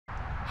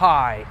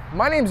Hi,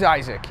 my name's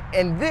Isaac,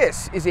 and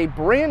this is a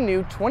brand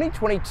new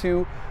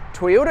 2022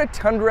 Toyota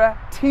Tundra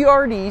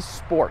TRD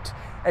Sport.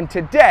 And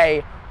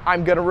today,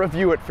 I'm gonna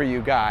review it for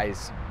you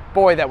guys.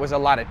 Boy, that was a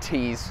lot of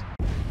T's.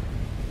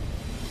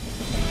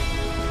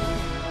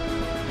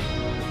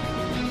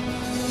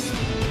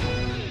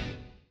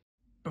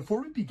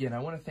 Before we begin, I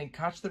want to thank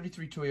Koch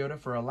 33 Toyota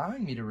for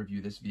allowing me to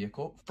review this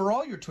vehicle. For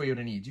all your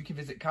Toyota needs, you can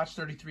visit Koch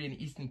 33 in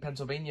Easton,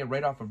 Pennsylvania,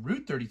 right off of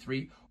Route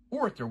 33,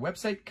 or at their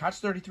website,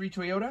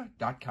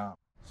 koch33toyota.com.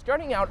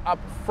 Starting out up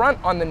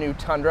front on the new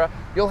Tundra,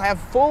 you'll have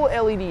full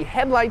LED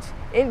headlights,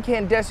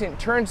 incandescent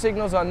turn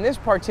signals on this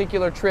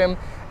particular trim,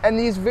 and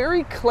these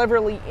very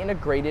cleverly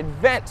integrated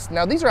vents.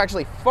 Now, these are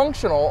actually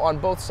functional on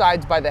both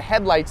sides by the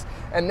headlights,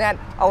 and that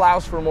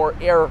allows for more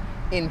air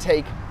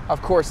intake,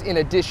 of course, in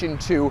addition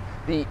to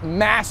the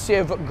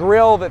massive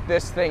grille that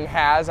this thing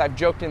has. I've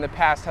joked in the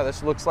past how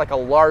this looks like a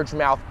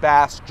largemouth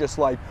bass, just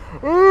like,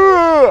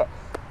 ugh!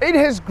 It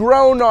has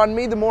grown on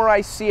me the more I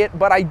see it,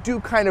 but I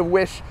do kind of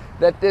wish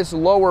that this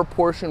lower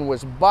portion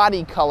was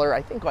body color.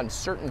 I think on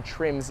certain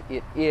trims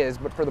it is,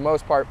 but for the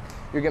most part,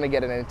 you're gonna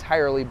get an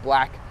entirely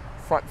black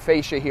front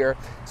fascia here.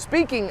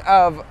 Speaking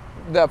of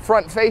the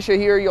front fascia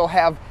here, you'll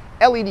have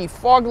LED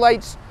fog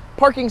lights,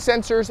 parking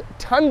sensors,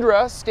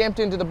 Tundra stamped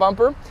into the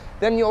bumper.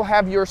 Then you'll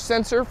have your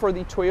sensor for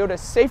the Toyota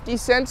Safety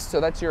Sense,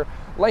 so that's your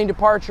lane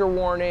departure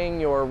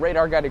warning, your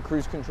radar guided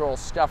cruise control,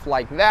 stuff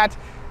like that.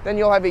 Then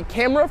you'll have a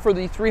camera for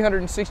the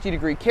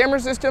 360-degree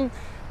camera system,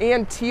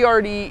 and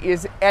TRD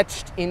is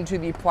etched into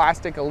the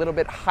plastic a little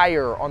bit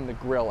higher on the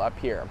grille up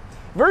here.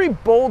 Very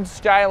bold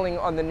styling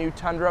on the new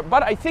Tundra,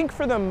 but I think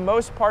for the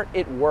most part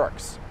it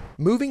works.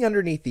 Moving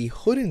underneath the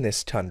hood in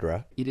this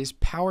Tundra, it is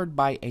powered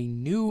by a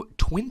new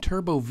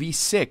twin-turbo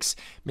V6,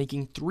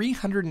 making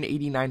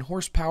 389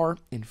 horsepower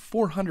and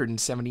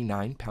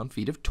 479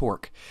 pound-feet of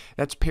torque.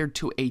 That's paired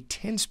to a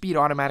 10-speed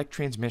automatic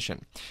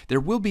transmission. There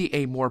will be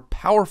a more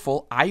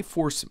powerful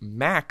iForce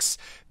Max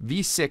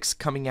V6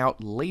 coming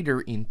out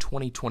later in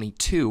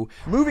 2022.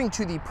 Moving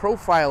to the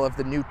profile of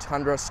the new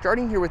Tundra,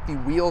 starting here with the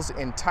wheels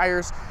and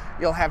tires,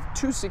 you'll have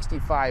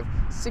 265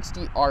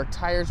 60R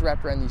tires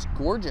wrapped around these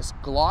gorgeous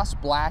gloss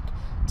black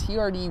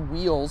TRD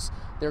wheels.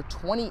 They're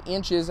 20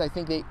 inches. I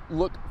think they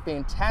look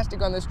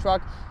fantastic on this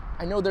truck.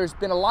 I know there's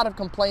been a lot of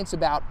complaints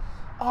about,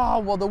 oh,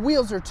 well, the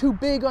wheels are too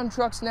big on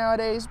trucks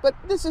nowadays, but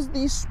this is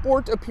the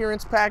sport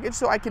appearance package,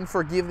 so I can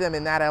forgive them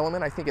in that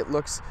element. I think it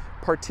looks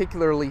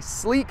particularly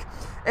sleek.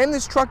 And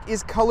this truck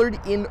is colored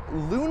in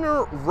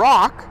lunar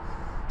rock,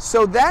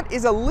 so that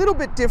is a little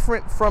bit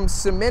different from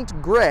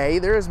cement gray.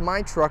 There's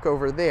my truck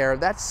over there.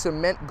 That's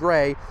cement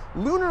gray.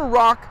 Lunar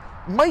rock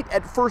might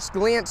at first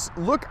glance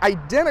look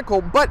identical,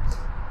 but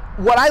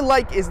what I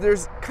like is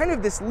there's kind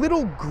of this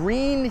little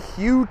green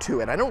hue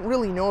to it. I don't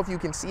really know if you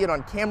can see it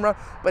on camera,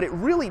 but it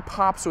really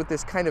pops with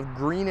this kind of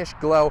greenish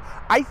glow.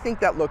 I think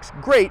that looks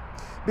great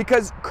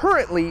because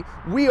currently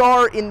we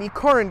are in the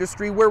car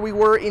industry where we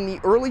were in the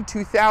early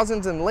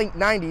 2000s and late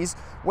 90s,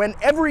 when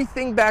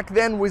everything back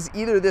then was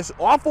either this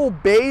awful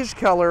beige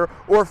color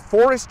or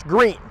forest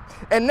green.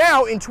 And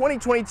now in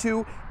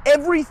 2022,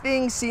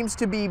 everything seems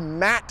to be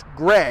matte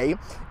gray,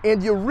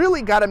 and you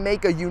really got to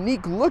make a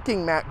unique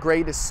looking matte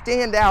gray to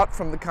stand out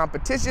from the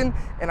competition,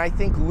 and I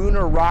think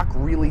Lunar Rock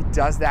really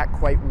does that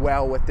quite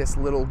well with this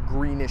little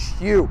greenish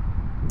hue.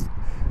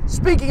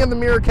 Speaking of the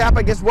mirror cap,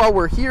 I guess while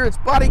we're here, it's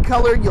body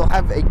color. You'll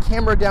have a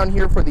camera down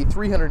here for the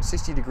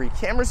 360-degree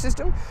camera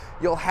system.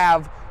 You'll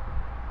have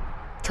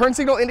turn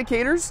signal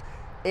indicators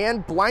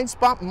and blind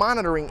spot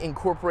monitoring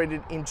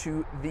incorporated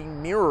into the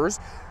mirrors.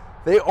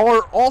 They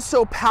are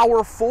also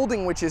power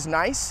folding, which is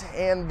nice,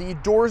 and the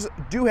doors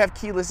do have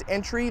keyless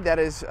entry. That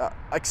is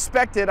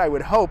expected, I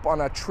would hope,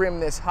 on a trim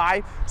this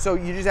high. So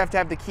you just have to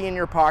have the key in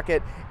your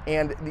pocket,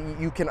 and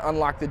you can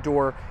unlock the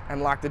door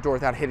and lock the door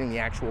without hitting the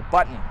actual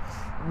button.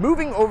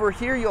 Moving over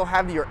here, you'll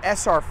have your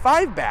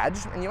SR5 badge,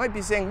 and you might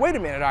be saying, wait a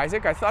minute,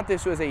 Isaac, I thought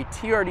this was a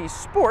TRD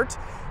Sport,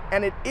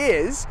 and it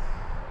is.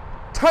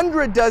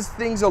 Tundra does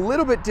things a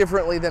little bit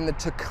differently than the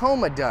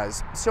Tacoma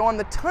does. So on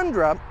the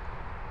Tundra,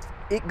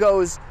 it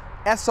goes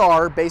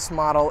SR base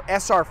model,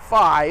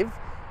 SR5,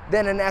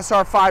 then an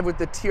SR5 with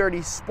the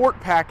TRD Sport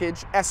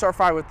package,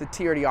 SR5 with the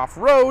TRD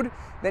Off-Road,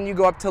 then you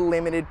go up to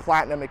Limited,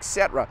 Platinum,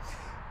 etc.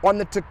 On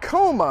the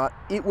Tacoma,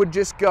 it would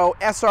just go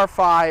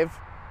SR5,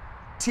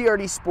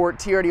 TRD Sport,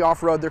 TRD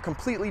Off-Road. They're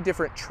completely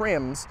different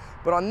trims,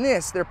 but on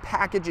this, their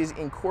package is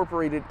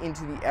incorporated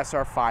into the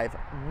SR5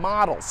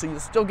 model. So you'll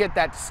still get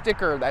that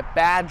sticker, that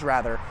badge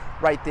rather,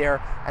 right there,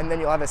 and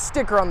then you'll have a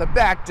sticker on the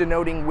back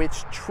denoting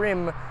which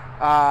trim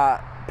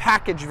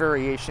package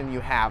variation you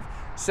have.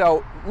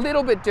 So a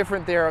little bit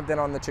different there than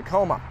on the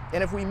Tacoma.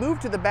 And if we move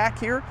to the back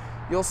here,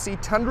 you'll see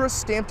Tundra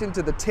stamped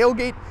into the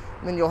tailgate,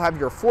 and then you'll have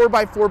your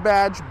 4x4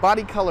 badge,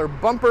 body color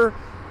bumper,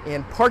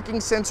 and parking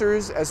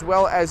sensors, as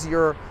well as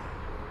your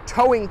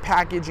towing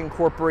package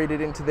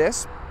incorporated into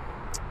this.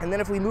 And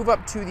then if we move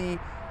up to the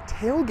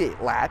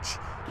tailgate latch,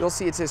 you'll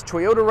see it says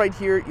Toyota right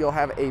here. You'll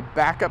have a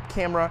backup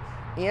camera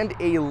and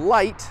a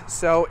light,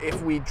 so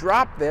if we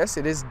drop this,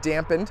 it is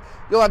dampened.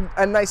 You'll have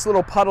a nice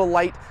little puddle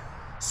light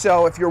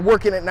So if you're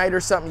working at night or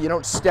something, you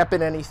don't step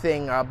in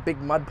anything, a big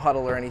mud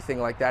puddle or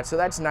anything like that. So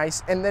that's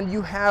nice. And then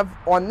you have,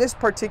 on this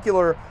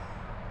particular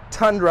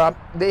Tundra,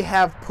 they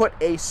have put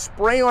a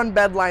spray-on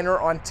bed liner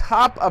on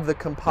top of the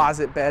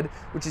composite bed,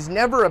 which is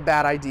never a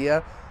bad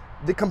idea.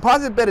 The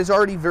composite bed is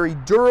already very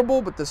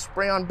durable, but the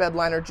spray-on bed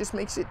liner just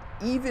makes it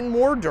even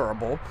more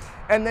durable.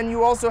 And then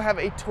you also have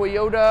a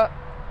Toyota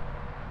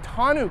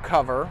tonneau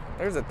cover.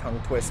 There's a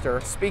tongue twister,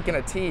 speaking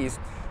of T's.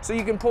 So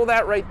you can pull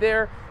that right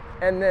there,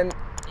 and then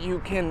you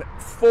can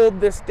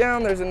fold this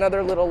down. There's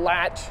another little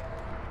latch.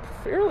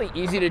 Fairly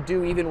easy to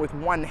do even with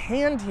one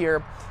hand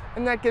here.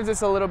 And that gives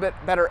us a little bit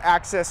better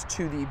access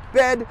to the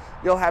bed.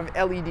 You'll have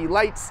LED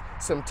lights,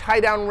 some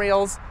tie-down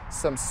rails,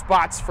 some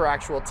spots for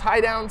actual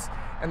tie-downs,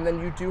 and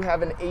then you do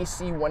have an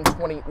AC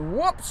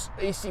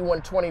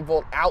 120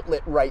 volt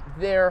outlet right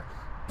there.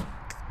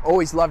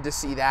 Always love to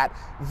see that.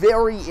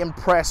 Very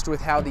impressed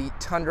with how the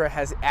Tundra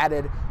has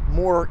added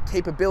more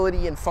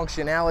capability and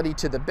functionality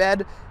to the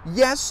bed.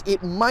 Yes,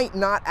 it might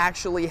not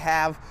actually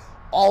have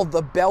all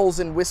the bells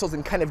and whistles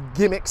and kind of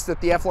gimmicks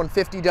that the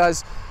F-150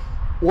 does,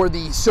 or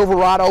the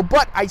Silverado,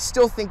 but I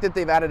still think that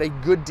they've added a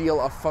good deal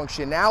of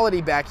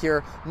functionality back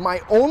here. My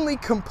only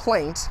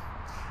complaint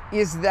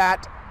is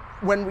that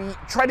when we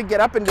try to get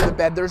up into the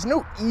bed, there's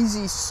no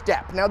easy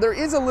step. Now there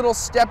is a little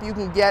step you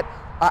can get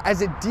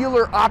as a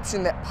dealer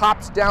option that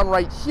pops down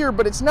right here,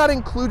 but it's not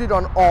included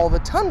on all the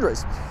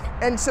Tundras.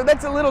 And so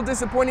that's a little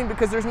disappointing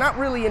because there's not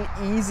really an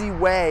easy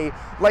way,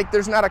 like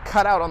there's not a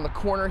cutout on the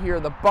corner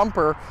here, the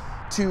bumper,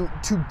 to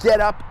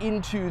get up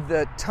into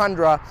the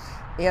Tundra.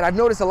 And I've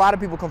noticed a lot of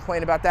people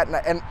complain about that,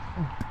 and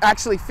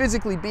actually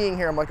physically being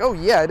here, I'm like, oh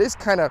yeah, it is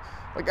kind of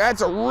like,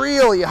 that's a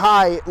really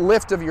high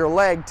lift of your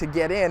leg to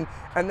get in.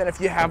 And then if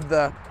you have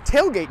the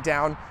tailgate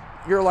down,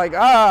 you're like,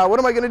 what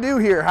am I gonna do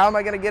here? How am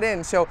I gonna get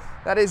in? So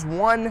that is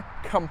one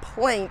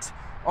complaint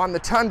on the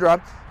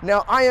Tundra.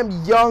 Now I am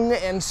young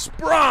and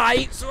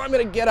spry, so I'm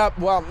gonna get up,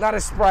 well, not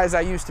as spry as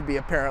I used to be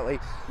apparently,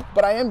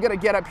 but I am gonna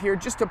get up here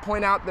just to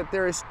point out that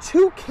there is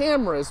 2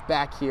 cameras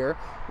back here.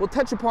 We'll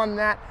touch upon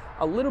that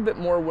a little bit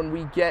more when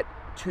we get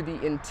to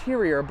the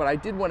interior, but I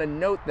did want to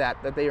note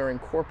that they are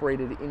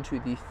incorporated into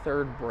the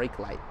third brake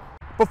light.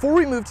 Before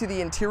we move to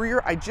the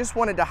interior, I just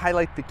wanted to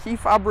highlight the key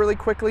fob really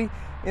quickly.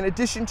 In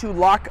addition to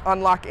lock,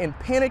 unlock, and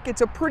panic,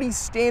 it's a pretty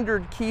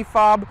standard key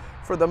fob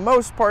for the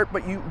most part,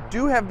 but you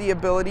do have the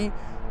ability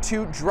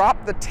to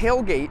drop the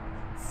tailgate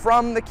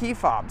from the key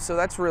fob, so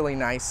that's really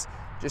nice.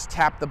 Just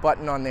tap the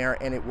button on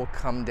there and it will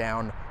come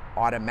down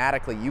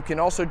automatically. You can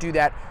also do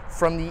that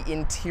from the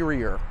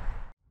interior.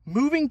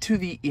 Moving to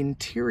the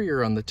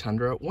interior on the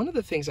Tundra, one of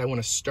the things I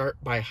want to start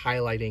by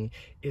highlighting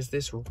is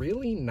this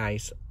really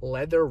nice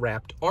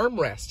leather-wrapped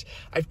armrest.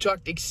 I've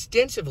talked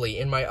extensively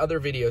in my other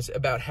videos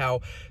about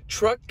how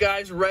truck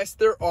guys rest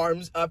their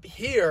arms up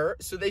here,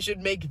 so they should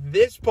make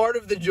this part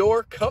of the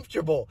door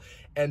comfortable.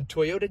 And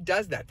Toyota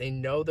does that. They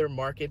know their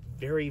market.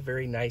 Very,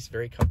 very nice,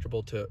 very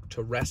comfortable to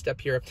rest up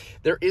here.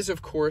 There is,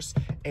 of course,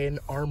 an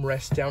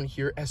armrest down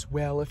here as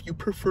well if you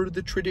prefer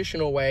the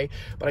traditional way,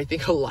 but I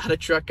think a lot of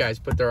truck guys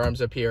put their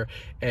arms up here,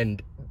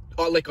 and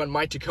like on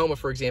my Tacoma,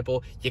 for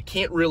example, you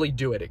can't really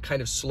do it. It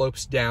kind of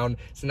slopes down.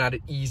 It's not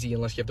easy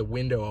unless you have the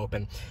window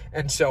open.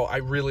 And so I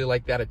really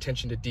like that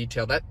attention to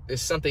detail. That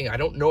is something I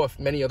don't know if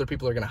many other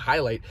people are going to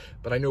highlight,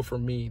 but I know for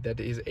me that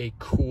is a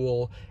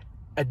cool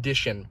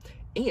addition.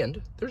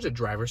 And there's a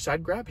driver's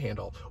side grab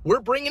handle.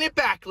 We're bringing it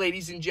back,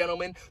 ladies and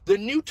gentlemen. The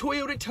new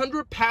Toyota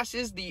Tundra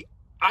passes the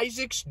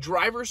Isaac's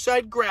driver's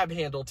side grab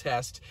handle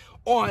test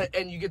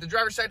and you get the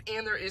driver's side,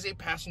 and there is a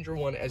passenger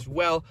one as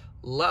well.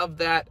 Love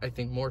that. I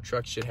think more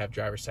trucks should have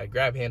driver's side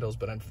grab handles,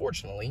 but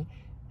unfortunately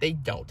they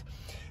don't.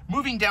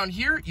 Moving down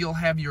here, you'll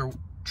have your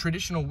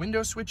traditional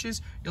window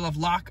switches. You'll have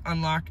lock,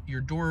 unlock,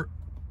 your door,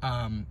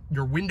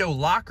 your window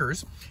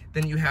lockers.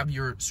 Then you have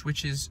your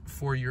switches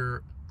for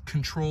your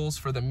controls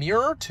for the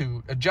mirror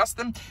to adjust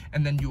them,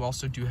 and then you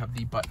also do have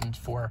the button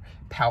for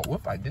power.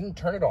 Whoop, I didn't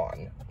turn it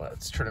on.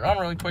 Let's turn it on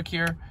really quick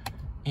here,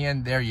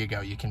 and there you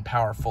go. You can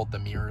power fold the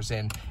mirrors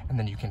in, and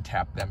then you can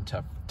tap them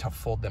to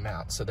fold them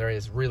out. So there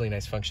is really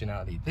nice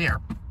functionality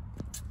there.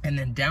 And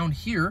then down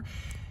here,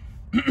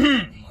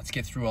 let's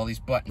get through all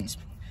these buttons.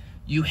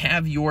 You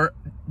have your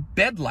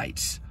bed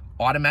lights,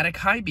 automatic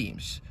high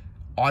beams,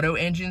 auto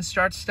engine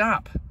start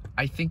stop.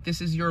 I think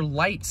this is your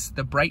lights,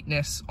 the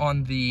brightness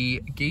on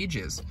the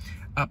gauges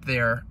up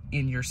there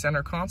in your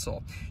center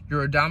console.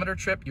 Your odometer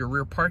trip, your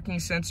rear parking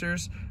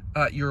sensors,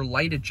 your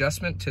light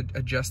adjustment to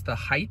adjust the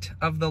height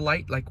of the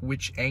light, like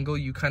which angle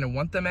you kind of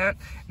want them at.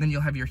 And then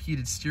you'll have your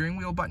heated steering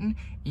wheel button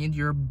and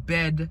your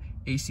bed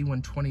AC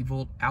 120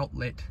 volt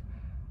outlet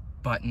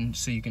button,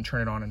 so you can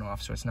turn it on and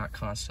off so it's not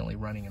constantly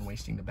running and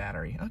wasting the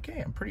battery. Okay,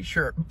 I'm pretty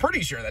sure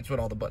that's what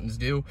all the buttons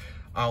do.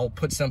 I'll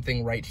put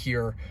something right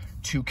here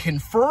to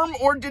confirm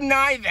or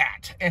deny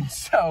that. And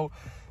so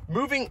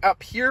moving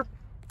up here,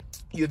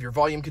 you have your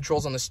volume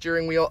controls on the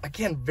steering wheel.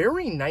 Again,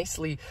 very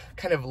nicely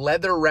kind of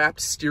leather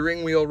wrapped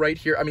steering wheel right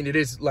here. I mean, it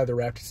is leather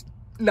wrapped. It's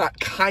not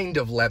kind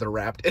of leather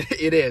wrapped.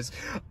 It is.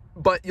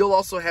 But you'll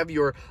also have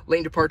your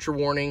lane departure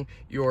warning,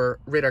 your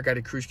radar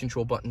guided cruise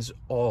control buttons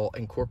all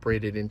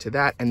incorporated into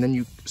that. And then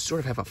you sort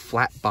of have a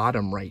flat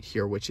bottom right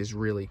here, which is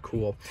really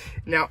cool.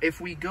 Now, if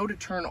we go to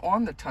turn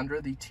on the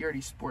Tundra, the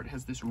TRD Sport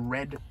has this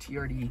red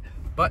TRD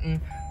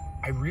button.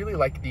 I really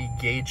like the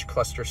gauge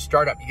cluster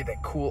startup. You get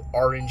that cool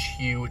orange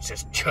hue. It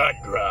says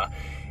Tundra.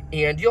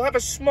 And you'll have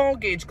a small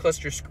gauge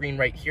cluster screen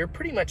right here.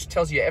 Pretty much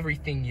tells you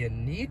everything you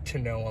need to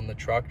know on the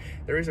truck.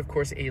 There is, of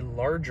course, a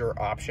larger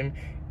option.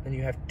 Then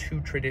you have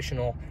two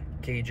traditional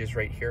gauges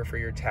right here for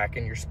your tach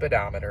and your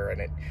speedometer, and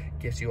it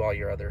gives you all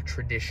your other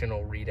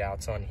traditional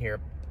readouts on here.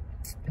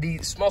 The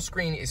small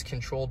screen is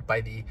controlled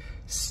by the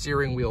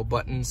steering wheel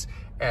buttons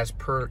as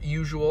per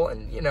usual,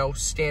 and you know,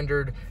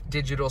 standard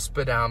digital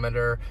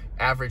speedometer,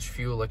 average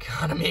fuel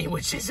economy,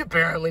 which is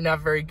apparently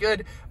not very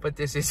good, but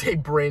this is a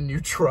brand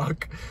new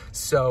truck,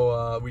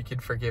 so we can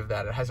forgive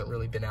that. It hasn't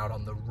really been out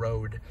on the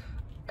road,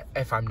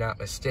 if I'm not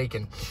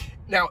mistaken.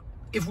 Now,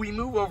 if we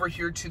move over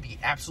here to the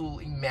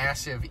absolutely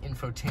massive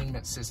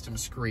infotainment system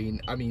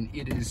screen, I mean,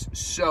 it is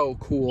so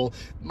cool.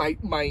 My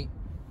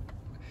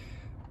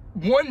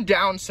one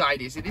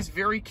downside is it is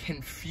very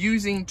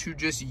confusing to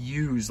just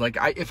use. Like,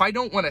 if I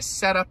don't want to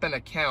set up an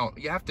account,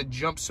 you have to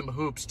jump some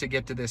hoops to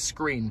get to this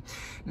screen.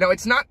 Now,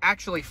 it's not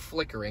actually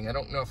flickering. I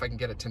don't know if I can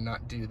get it to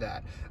not do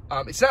that.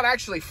 It's not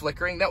actually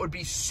flickering. That would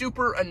be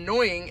super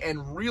annoying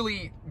and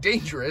really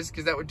dangerous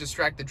because that would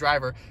distract the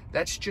driver.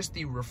 That's just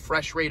the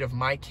refresh rate of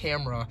my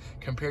camera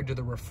compared to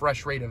the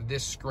refresh rate of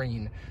this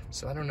screen.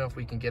 So I don't know if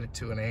we can get it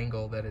to an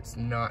angle that it's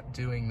not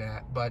doing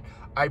that, but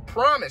I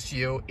promise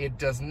you it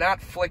does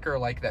not flicker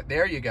like that.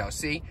 There you go.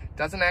 See,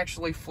 doesn't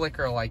actually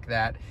flicker like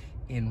that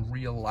in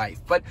real life.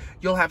 But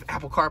you'll have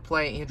Apple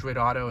CarPlay, Android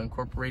Auto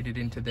incorporated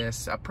into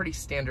this, pretty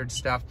standard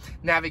stuff.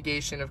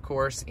 Navigation, of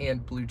course,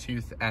 and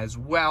Bluetooth as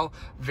well.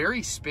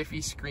 Very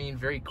spiffy screen,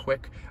 very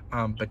quick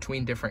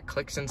between different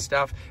clicks and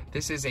stuff.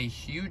 This is a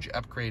huge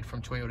upgrade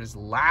from Toyota's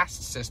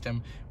last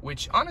system,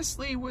 which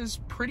honestly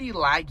was pretty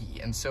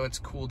laggy, and so it's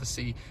cool to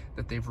see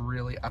that they've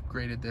really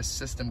upgraded this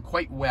system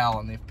quite well,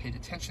 and they've paid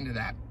attention to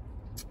that.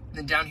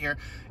 Then down here,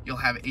 you'll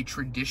have a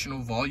traditional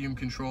volume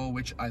control,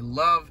 which I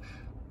love.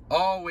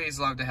 Always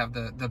love to have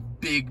the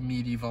big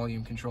meaty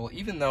volume control,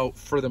 even though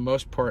for the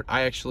most part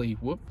I actually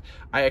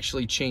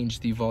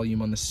changed the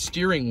volume on the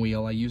steering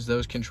wheel. I use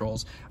those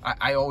controls.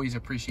 I always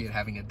appreciate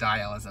having a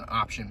dial as an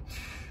option.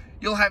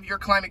 You'll have your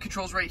climate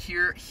controls right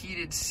here,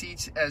 heated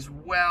seats as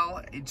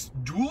well. It's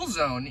dual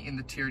zone in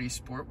the TRD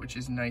Sport, which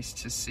is nice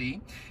to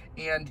see.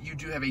 And you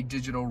do have a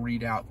digital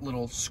readout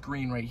little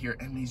screen right here,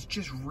 and these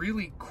just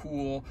really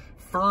cool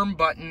firm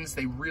buttons.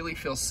 They really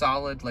feel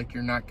solid, like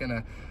you're not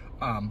gonna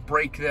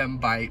break them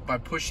by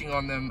pushing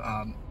on them,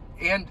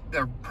 and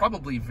they're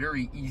probably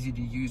very easy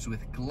to use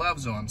with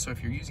gloves on. So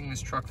if you're using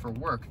this truck for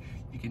work,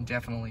 you can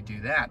definitely do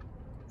that.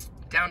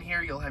 Down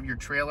here, you'll have your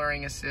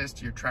trailering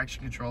assist, your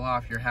traction control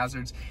off, your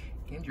hazards,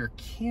 and your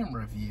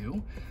camera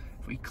view.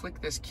 If we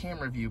click this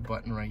camera view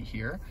button right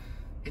here,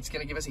 it's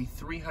going to give us a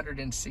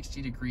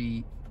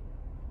 360-degree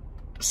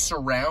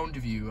surround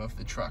view of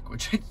the truck,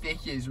 which I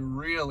think is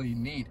really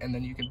neat. And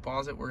then you can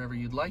pause it wherever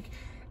you'd like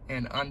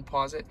and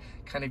unpause it,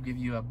 kind of give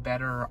you a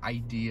better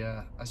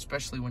idea,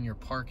 especially when you're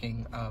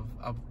parking,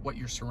 of what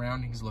your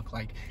surroundings look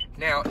like.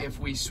 Now, if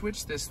we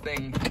switch this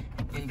thing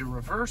into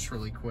reverse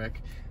really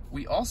quick,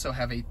 we also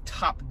have a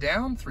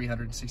top-down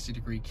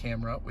 360-degree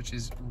camera, which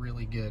is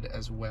really good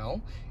as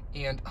well.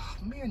 And, oh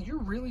man, you're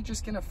really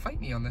just gonna fight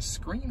me on this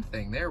screen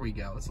thing. There we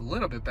go, it's a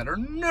little bit better.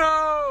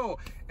 No!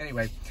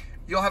 Anyway,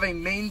 you'll have a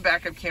main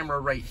backup camera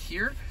right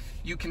here.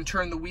 You can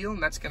turn the wheel,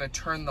 and that's gonna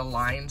turn the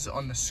lines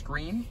on the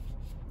screen.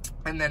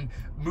 And then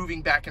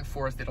moving back and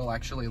forth, it'll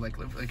actually, like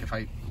if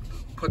I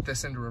put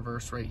this into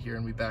reverse right here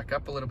and we back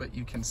up a little bit,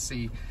 you can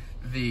see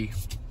the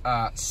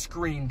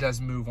screen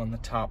does move on the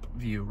top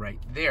view right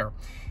there.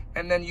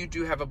 And then you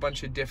do have a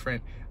bunch of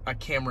different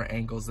camera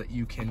angles that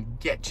you can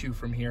get to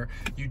from here.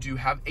 You do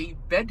have a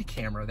bed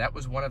camera. That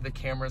was one of the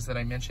cameras that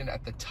I mentioned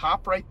at the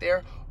top right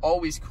there.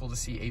 Always cool to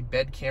see a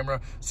bed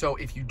camera. So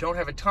if you don't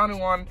have a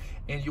tonneau on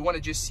and you want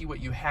to just see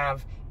what you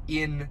have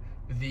in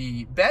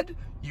the bed,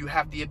 you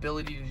have the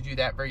ability to do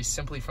that very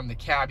simply from the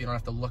cab. You don't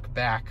have to look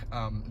back.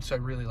 So I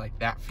really like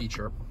that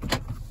feature.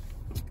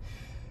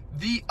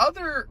 The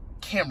other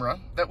camera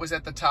that was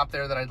at the top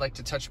there that I'd like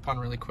to touch upon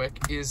really quick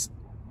is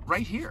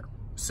right here.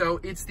 So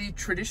it's the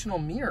traditional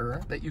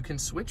mirror that you can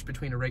switch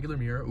between a regular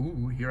mirror,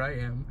 ooh, here I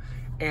am,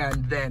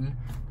 and then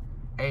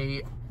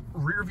a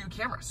rear view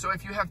camera. So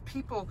if you have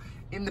people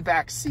in the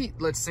back seat,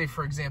 let's say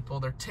for example,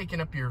 they're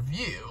taking up your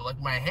view, like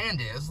my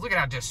hand is, look at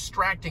how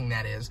distracting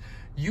that is.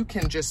 You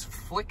can just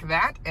flick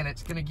that and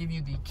it's gonna give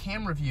you the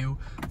camera view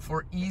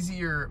for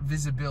easier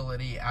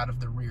visibility out of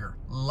the rear.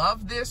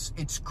 Love this.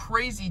 It's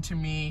crazy to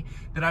me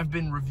that I've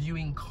been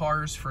reviewing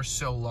cars for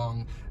so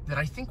long that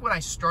I think when I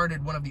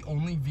started, one of the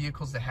only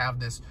vehicles to have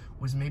this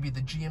was maybe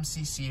the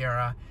GMC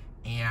Sierra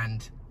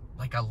and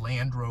like a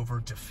Land Rover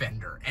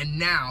Defender. And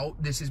now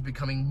this is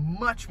becoming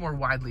much more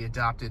widely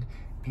adopted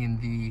in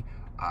the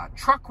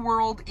truck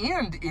world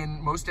and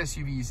in most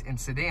SUVs and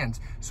sedans.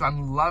 So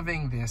I'm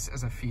loving this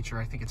as a feature.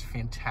 I think it's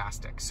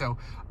fantastic. So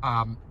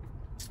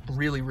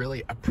really,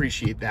 really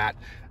appreciate that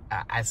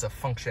as a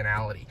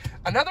functionality.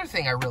 Another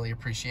thing I really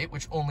appreciate,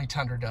 which only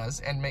Tundra does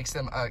and makes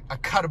them a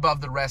cut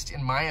above the rest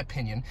in my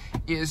opinion,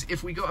 is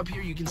if we go up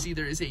here, you can see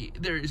there is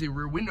a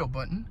rear window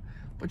button,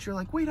 but you're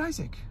like, wait,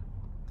 Isaac,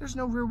 there's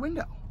no rear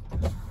window.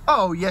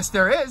 Oh, yes,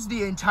 there is.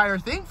 The entire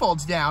thing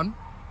folds down,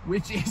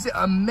 which is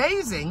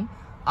amazing.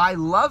 I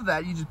love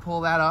that. You just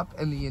pull that up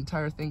and the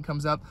entire thing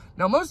comes up.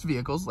 Now, most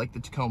vehicles, like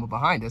the Tacoma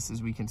behind us,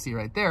 as we can see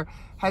right there,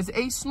 has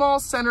a small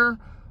center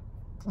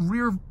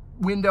rear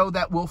window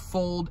that will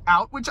fold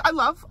out, which I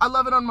love. I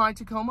love it on my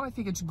Tacoma. I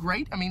think it's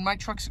great. I mean, I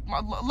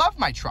love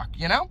my truck,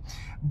 you know?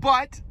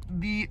 But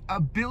the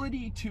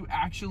ability to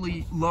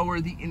actually lower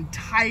the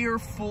entire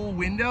full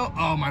window,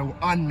 oh my,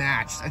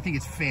 unmatched. I think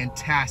it's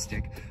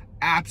fantastic.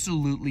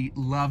 Absolutely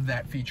love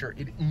that feature.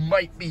 It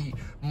might be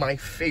my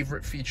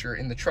favorite feature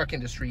in the truck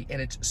industry,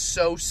 and it's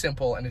so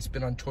simple, and it's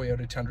been on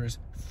Toyota Tundras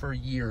for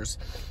years.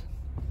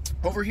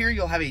 Over here,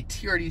 you'll have a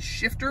TRD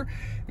shifter,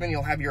 and then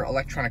you'll have your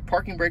electronic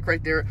parking brake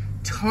right there.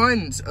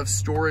 Tons of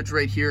storage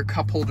right here,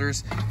 cup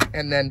holders,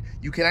 and then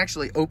you can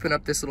actually open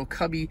up this little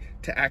cubby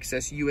to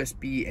access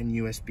USB and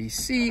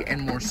USB-C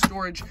and more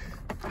storage,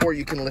 or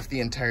you can lift the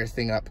entire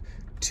thing up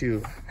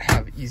to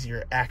have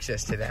easier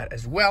access to that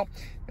as well.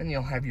 And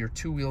you'll have your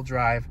 2-wheel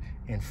drive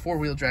and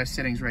 4-wheel drive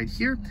settings right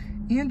here,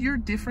 and your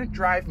different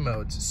drive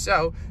modes.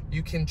 So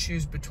you can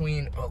choose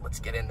between, oh, let's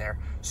get in there,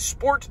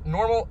 sport,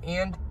 normal,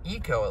 and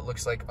eco, it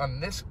looks like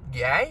on this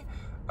guy.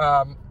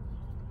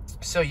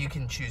 So you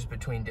can choose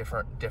between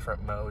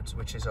different modes,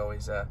 which is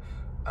always a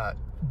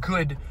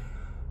good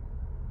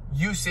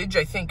usage.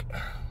 I think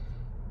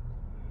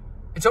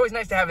it's always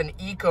nice to have an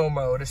eco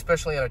mode,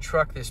 especially on a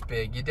truck this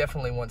big. You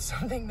definitely want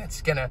something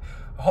that's gonna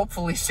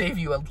hopefully save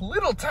you a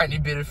little tiny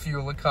bit of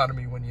fuel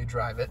economy when you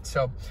drive it.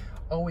 So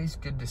always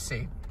good to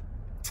see.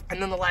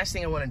 And then the last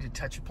thing I wanted to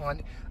touch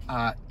upon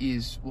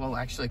is, well,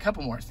 actually a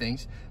couple more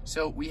things.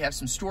 So we have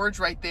some storage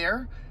right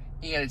there,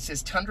 and it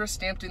says Tundra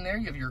stamped in there.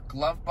 You have your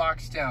glove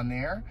box down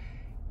there.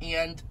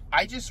 And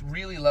I just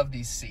really love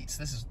these seats.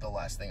 This is the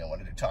last thing I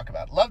wanted to talk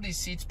about. Love these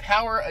seats,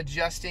 power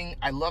adjusting.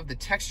 I love the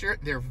texture.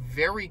 They're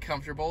very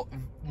comfortable,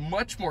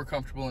 much more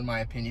comfortable in my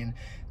opinion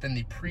than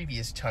the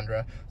previous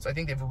Tundra. So I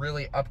think they've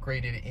really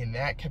upgraded in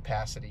that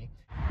capacity.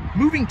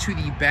 Moving to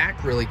the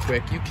back really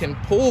quick, you can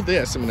pull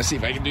this. I'm gonna see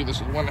if I can do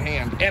this with one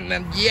hand. And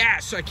then,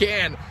 yes, I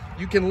can.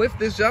 You can lift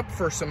this up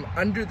for some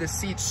under the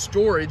seat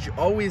storage.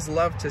 Always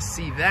love to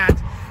see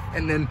that.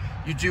 And then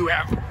you do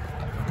have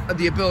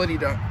the ability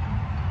to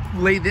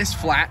lay this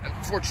flat.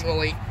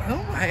 Unfortunately,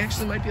 oh, I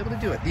actually might be able to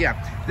do it.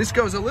 Yeah, this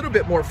goes a little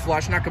bit more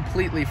flush, not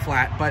completely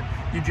flat, but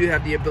you do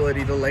have the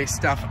ability to lay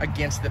stuff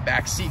against the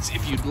back seats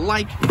if you'd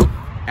like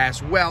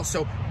as well.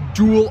 So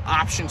dual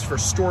options for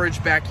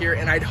storage back here,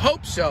 and I'd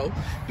hope so,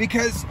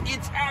 because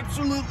it's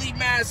absolutely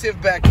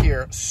massive back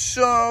here.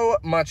 So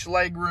much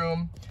leg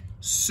room,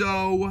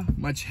 so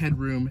much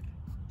headroom.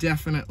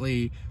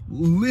 Definitely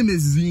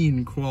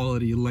limousine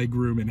quality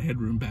legroom and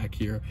headroom back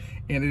here,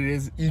 and it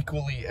is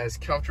equally as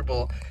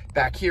comfortable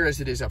back here as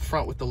it is up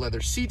front with the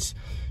leather seats.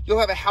 You'll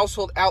have a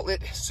household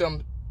outlet,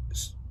 some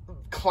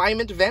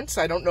climate vents.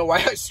 I don't know why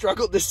I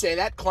struggled to say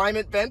that.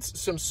 Climate vents,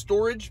 some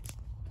storage,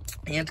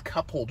 and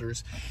cup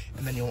holders.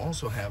 And then you'll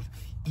also have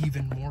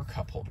even more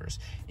cup holders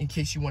in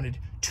case you wanted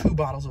 2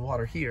 bottles of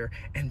water here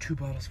and 2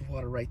 bottles of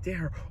water right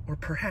there, or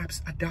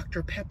perhaps a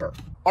Dr. Pepper.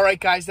 All right,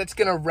 guys, that's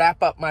gonna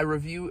wrap up my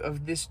review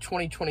of this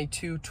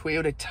 2022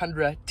 Toyota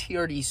Tundra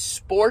TRD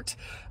Sport.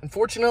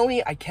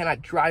 Unfortunately, I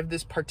cannot drive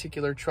this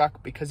particular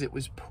truck because it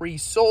was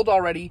pre-sold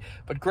already,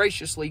 but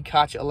graciously,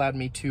 Koch allowed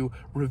me to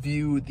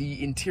review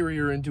the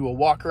interior and do a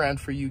walk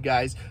around for you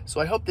guys. So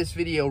I hope this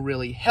video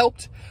really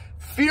helped.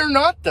 Fear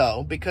not,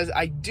 though, because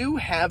I do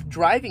have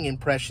driving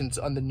impressions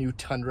on the new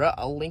Tundra.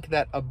 I'll link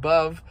that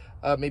above,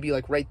 maybe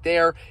like right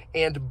there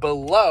and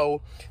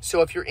below.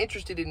 So if you're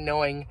interested in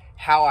knowing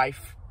how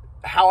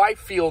I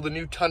feel the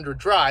new Tundra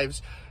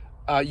drives,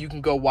 you can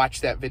go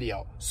watch that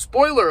video.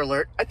 Spoiler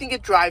alert, I think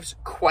it drives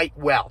quite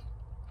well.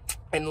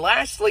 And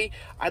lastly,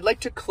 I'd like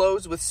to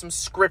close with some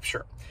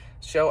scripture.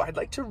 So I'd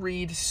like to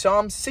read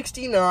Psalm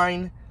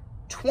 69,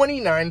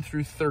 29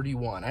 through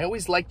 31. I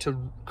always like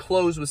to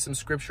close with some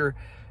scripture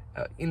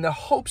in the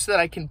hopes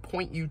that I can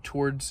point you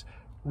towards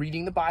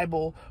reading the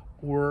Bible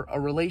or a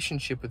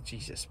relationship with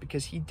Jesus,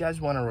 because he does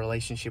want a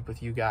relationship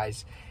with you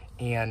guys.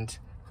 And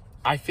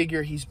I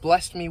figure he's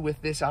blessed me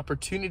with this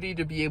opportunity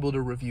to be able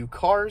to review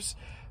cars.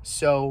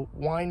 So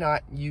why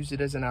not use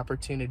it as an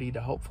opportunity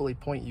to hopefully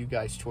point you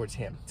guys towards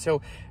him? So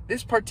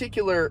this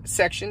particular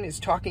section is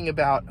talking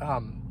about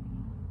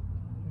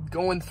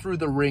going through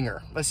the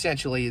ringer,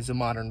 essentially, is a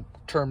modern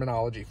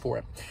terminology for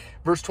it.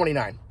 Verse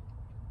 29.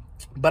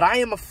 But I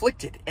am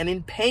afflicted and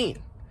in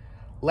pain.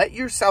 Let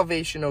your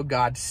salvation, O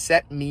God,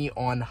 set me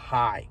on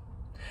high.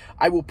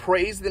 I will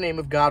praise the name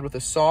of God with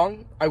a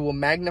song. I will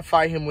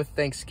magnify him with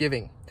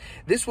thanksgiving.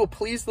 This will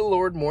please the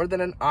Lord more than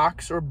an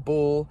ox or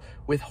bull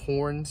with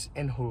horns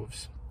and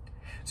hooves.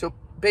 So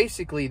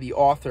basically the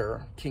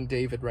author, King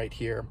David right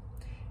here,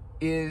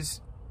 is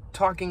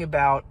talking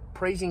about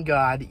praising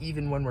God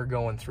even when we're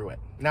going through it.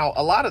 Now,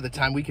 a lot of the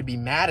time we could be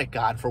mad at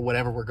God for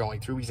whatever we're going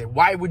through. We say,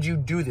 why would you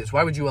do this?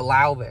 Why would you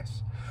allow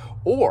this?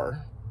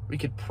 Or we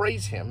could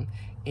praise him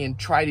and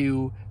try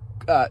to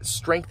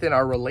strengthen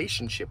our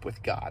relationship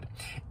with God.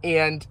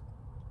 And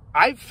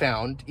I've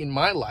found in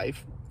my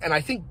life, and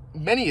I think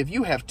many of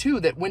you have too,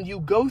 that when you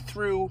go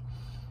through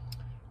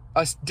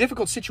a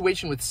difficult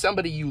situation with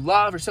somebody you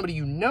love or somebody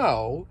you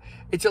know,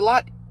 it's a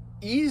lot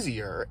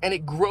easier and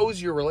it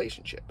grows your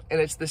relationship.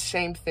 And it's the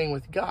same thing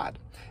with God,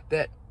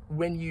 that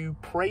when you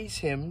praise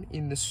him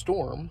in the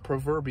storm,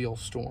 proverbial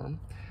storm,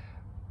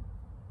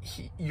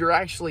 you're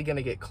actually going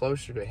to get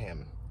closer to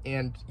him,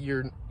 and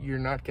you're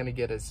not going to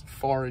get as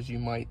far as you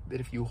might that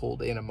if you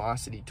hold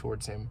animosity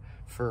towards him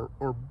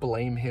or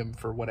blame him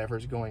for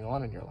whatever's going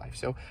on in your life.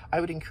 So I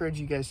would encourage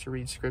you guys to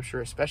read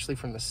scripture, especially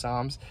from the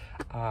Psalms.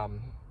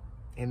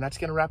 And that's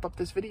going to wrap up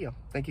this video.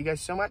 Thank you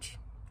guys so much.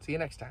 See you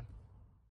next time.